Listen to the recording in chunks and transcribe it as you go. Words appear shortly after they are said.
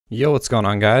Yo, what's going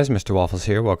on, guys? Mr. Waffles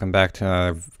here. Welcome back to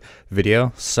another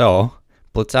video. So,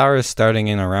 Blitz hour is starting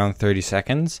in around 30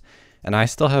 seconds, and I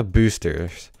still have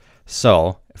boosters.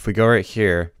 So, if we go right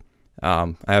here,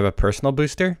 I have a personal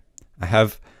booster. I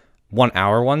have 1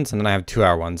 hour ones, and then I have 2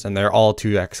 hour ones, and they're all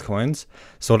 2x coins.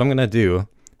 So what I'm going to do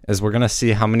is we're going to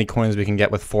see how many coins we can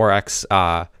get with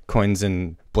 4x coins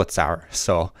in Blitz hour.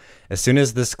 So, as soon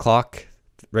as this clock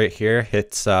right here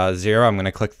hits 0, I'm going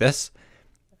to click this.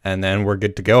 And then we're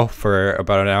good to go for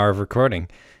about an hour of recording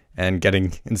and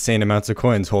getting insane amounts of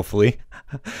coins, hopefully.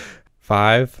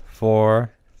 5,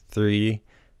 4, 3,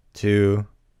 2,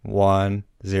 1,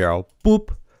 0.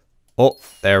 Boop. Oh,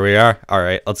 there we are. All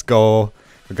right, let's go.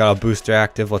 We got a booster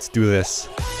active. Let's do this.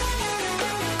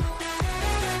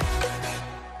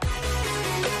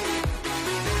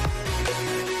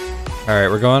 All right,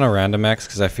 we're going to random X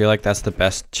because I feel like that's the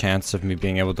best chance of me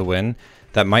being able to win.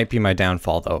 That might be my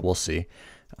downfall, though. We'll see.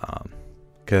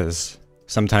 Because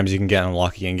sometimes you can get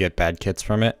unlucky and get bad kits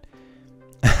from it.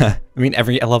 I mean,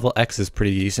 every level X is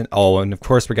pretty decent. Oh, and of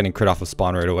course we're getting crit off of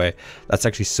spawn right away. That's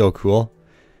actually so cool.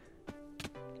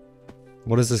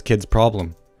 What is this kid's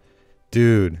problem?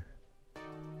 Dude,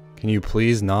 can you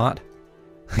please not?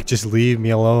 Like, just leave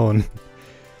me alone.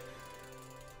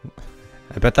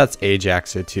 I bet that's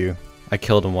Ajaxer too. I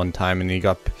killed him one time and he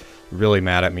got really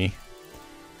mad at me.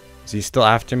 Is he still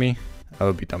after me? I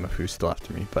would be dumb if he was still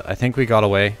after me, but I think we got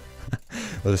away.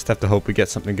 We'll just have to hope we get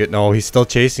something good. No, he's still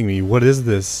chasing me. What is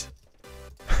this?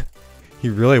 He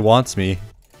really wants me.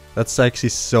 That's actually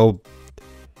so...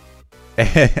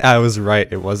 I was right.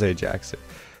 It was Ajaxer.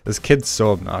 This kid's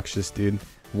so obnoxious, dude.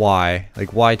 Why?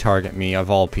 Like, why target me of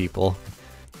all people?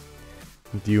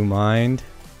 Do you mind?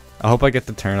 I hope I get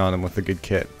to turn on him with a good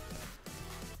kit.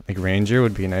 Like, Ranger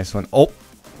would be a nice one. Oh!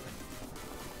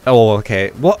 Oh, okay.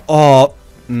 What? Oh!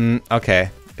 Okay.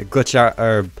 Glitch out,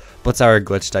 or Blitz hour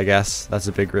glitched, I guess. That's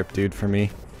a big rip, dude, for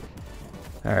me.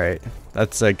 Alright.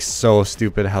 That's like so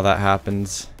stupid how that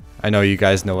happens. I know you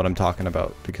guys know what I'm talking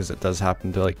about because it does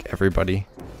happen to like everybody.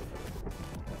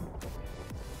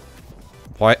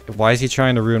 Why is he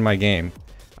trying to ruin my game?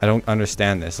 I don't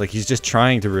understand this. Like, he's just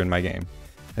trying to ruin my game.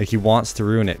 Like, he wants to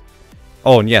ruin it.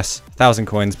 Oh, and yes. 1,000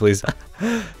 coins, please.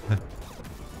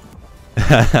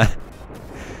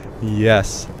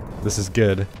 Yes. This is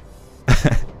good.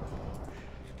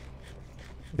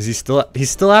 Is he still? He's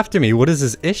still after me. What is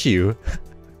his issue?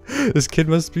 This kid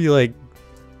must be like...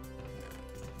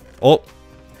 Oh,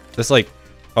 this like...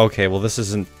 Okay, well this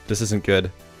isn't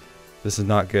good. This is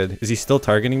not good. Is he still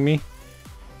targeting me?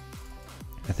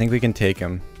 I think we can take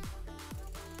him.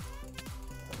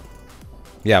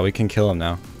 Yeah, we can kill him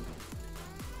now.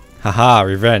 Haha,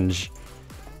 revenge.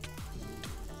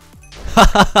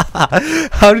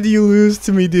 How did you lose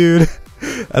to me, dude?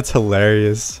 That's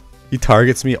hilarious. He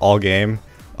targets me all game.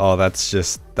 Oh, that's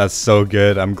so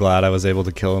good. I'm glad I was able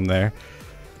to kill him there.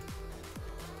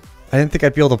 I didn't think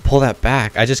I'd be able to pull that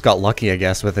back. I just got lucky, I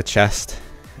guess, with a chest.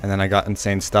 And then I got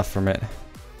insane stuff from it.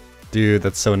 Dude,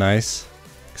 that's so nice.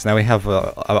 Because now we have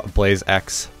a Blaze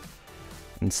X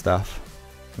and stuff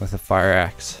with a Fire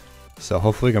Axe. So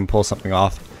hopefully we can pull something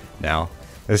off now.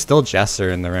 There's still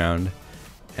Jesser in the round.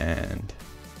 And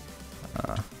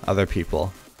other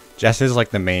people. Jesser's like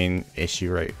the main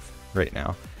issue right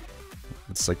now.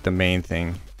 It's like the main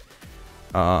thing.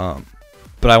 But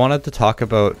I wanted to talk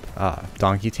about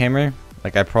Donkey Tamer.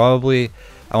 Like, I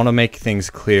want to make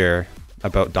things clear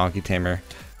about Donkey Tamer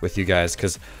with you guys,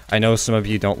 because I know some of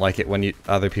you don't like it when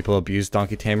other people abuse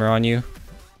Donkey Tamer on you,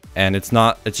 and it's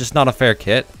just not a fair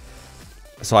kit.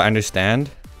 So I understand.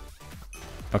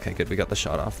 Okay, good. We got the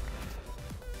shot off.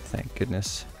 Thank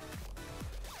goodness.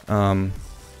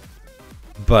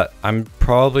 But I'm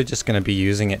probably just going to be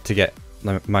using it to get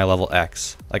my level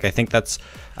X. Like, I think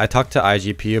I talked to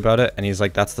IGP about it, and he's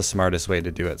like, that's the smartest way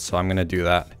to do it, so I'm going to do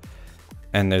that.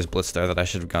 And there's Blitz there that I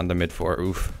should have gone to mid for.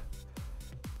 Oof.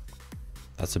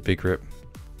 That's a big rip.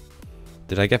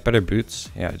 Did I get better boots?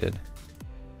 Yeah, I did.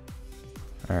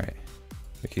 Alright.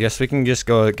 I guess we can just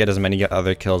go get as many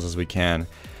other kills as we can,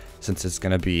 since it's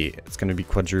gonna be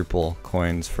quadruple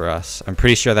coins for us. I'm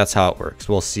pretty sure that's how it works.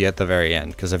 We'll see at the very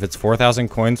end, because if it's 4,000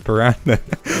 coins per round, then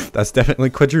that's definitely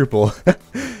quadruple.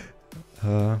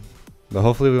 But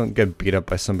hopefully we won't get beat up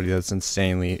by somebody that's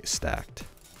insanely stacked.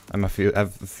 I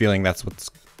have a feeling that's what's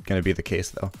gonna be the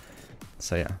case, though.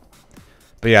 So yeah.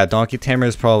 But yeah, Donkey Tamer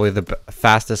is probably the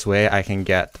fastest way I can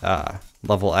get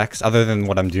level X, other than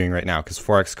what I'm doing right now, because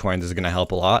 4x coins is gonna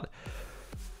help a lot.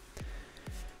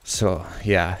 So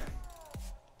yeah.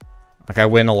 Like, I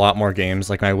win a lot more games.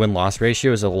 Like, my win-loss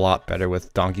ratio is a lot better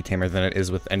with Donkey Tamer than it is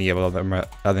with any of other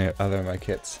of my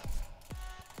kits.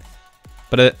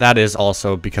 But that is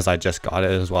also because I just got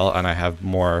it as well, and I have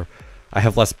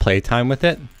less playtime with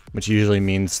it, which usually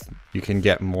means you can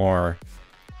get more.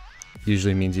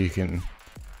 Usually means you can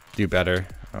do better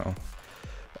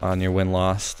on your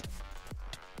win-loss.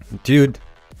 Dude.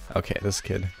 Okay, this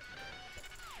kid.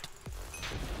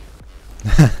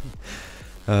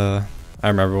 I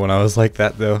remember when I was like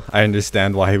that though. I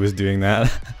understand why he was doing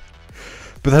that.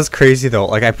 But that's crazy though.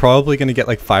 Like, I'm probably gonna get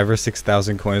like 5,000 or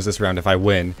 6,000 coins this round if I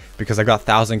win, because I got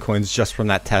 1,000 coins just from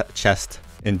that chest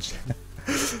in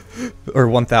or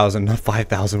 1,000, not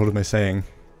 5,000. What am I saying?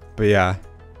 But yeah,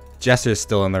 Jester's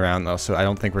still in the round though, so I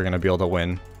don't think we're gonna be able to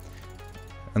win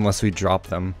unless we drop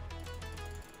them,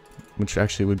 which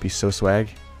actually would be so swag.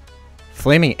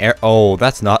 Flaming air. Oh,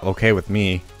 that's not okay with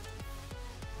me.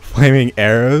 Flaming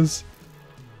arrows.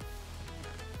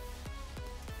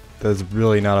 That's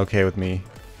really not okay with me.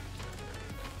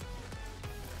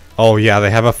 Oh yeah, they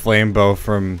have a flame bow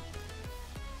from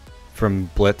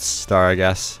Blitz Star, I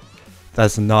guess.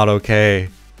 That's not okay.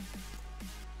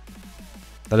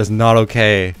 That is not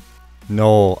okay.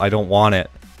 No, I don't want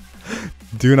it.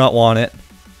 Do not want it.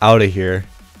 Out of here.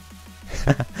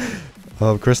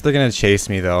 Well, of course they're gonna chase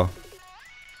me though.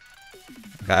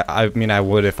 I mean, I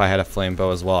would if I had a flame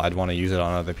bow as well. I'd want to use it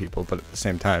on other people, but at the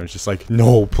same time, it's just like,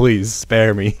 no, please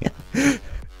spare me.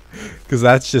 Because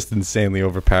that's just insanely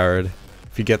overpowered.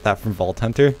 If you get that from Vault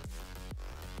Hunter.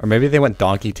 Or maybe they went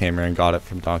Donkey Tamer and got it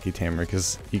from Donkey Tamer,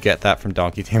 because you get that from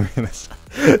Donkey Tamer.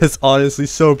 It's honestly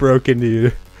so broken,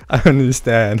 dude. I don't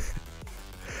understand.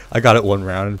 I got it one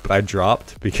round, but I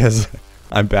dropped because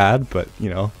I'm bad, but you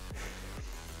know.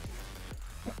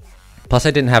 Plus,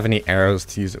 I didn't have any arrows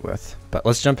to use it with. But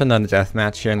let's jump into the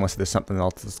deathmatch here, unless there's something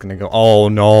else that's gonna go. Oh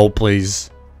no, please.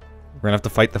 We're gonna have to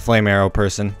fight the flame arrow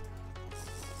person.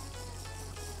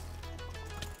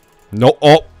 No.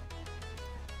 Oh.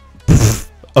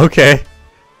 Okay.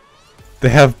 They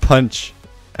have punch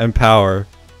and power.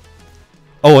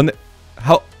 Oh, and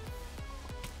how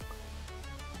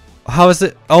is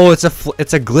it? Oh, it's a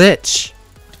glitch.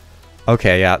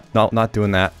 Okay, yeah. No, not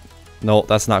doing that. No,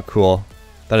 that's not cool.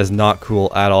 That is not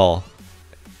cool at all.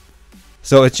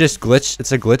 So it's just glitched.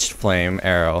 It's a glitched flame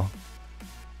arrow.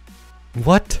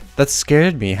 What? That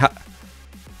scared me. How?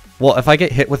 Well, if I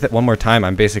get hit with it one more time,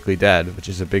 I'm basically dead, which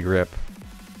is a big rip.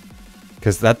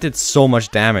 Because that did so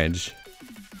much damage.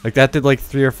 Like, that did like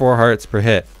 3 or 4 hearts per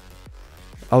hit.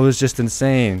 I was just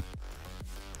insane.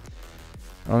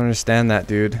 I don't understand that,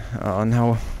 dude. Oh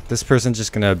no. This person's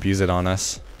just gonna abuse it on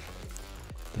us.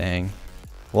 Dang.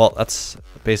 Well, that's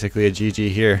basically a GG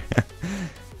here.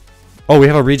 Oh, we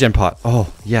have a regen pot.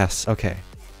 Oh, yes. Okay.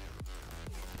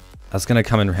 That's gonna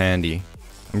come in handy.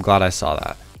 I'm glad I saw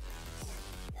that.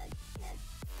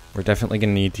 We're definitely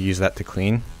gonna need to use that to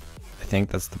clean. I think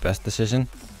that's the best decision.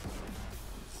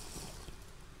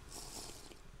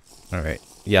 Alright.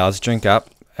 Yeah, let's drink up,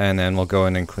 and then we'll go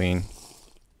in and clean.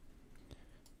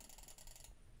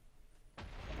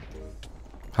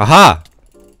 Haha!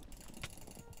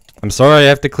 I'm sorry I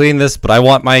have to clean this, but I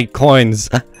want my coins.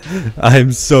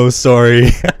 I'm so sorry.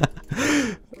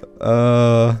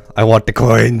 I want the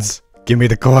coins. Give me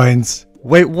the coins.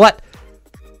 Wait, what?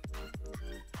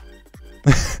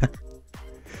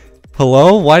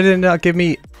 Hello? Why did it not give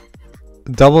me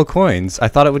double coins? I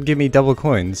thought it would give me double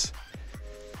coins.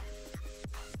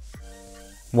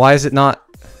 Why is it not?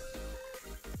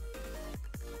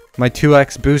 My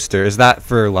 2x booster, is that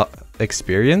for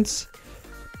experience?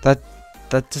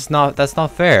 That's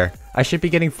not fair. I should be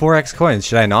getting 4x coins,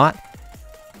 should I not?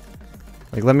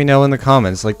 Like, let me know in the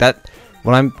comments. Like, that,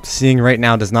 what I'm seeing right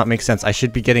now does not make sense. I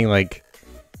should be getting like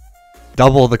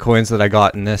double the coins that I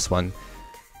got in this one.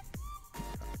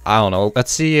 I don't know.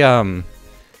 Let's see. I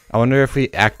wonder if we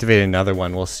activate another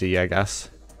one. We'll see, I guess.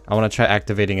 I want to try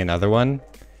activating another one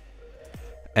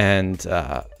and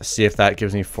see if that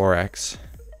gives me 4x.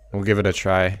 We'll give it a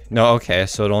try. No, okay,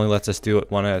 so it only lets us do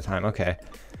it one at a time. Okay.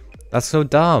 That's so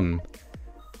dumb.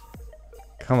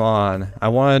 Come on. I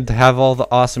wanted to have all the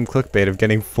awesome clickbait of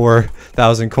getting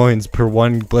 4,000 coins per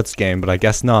one Blitz game, but I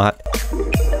guess not.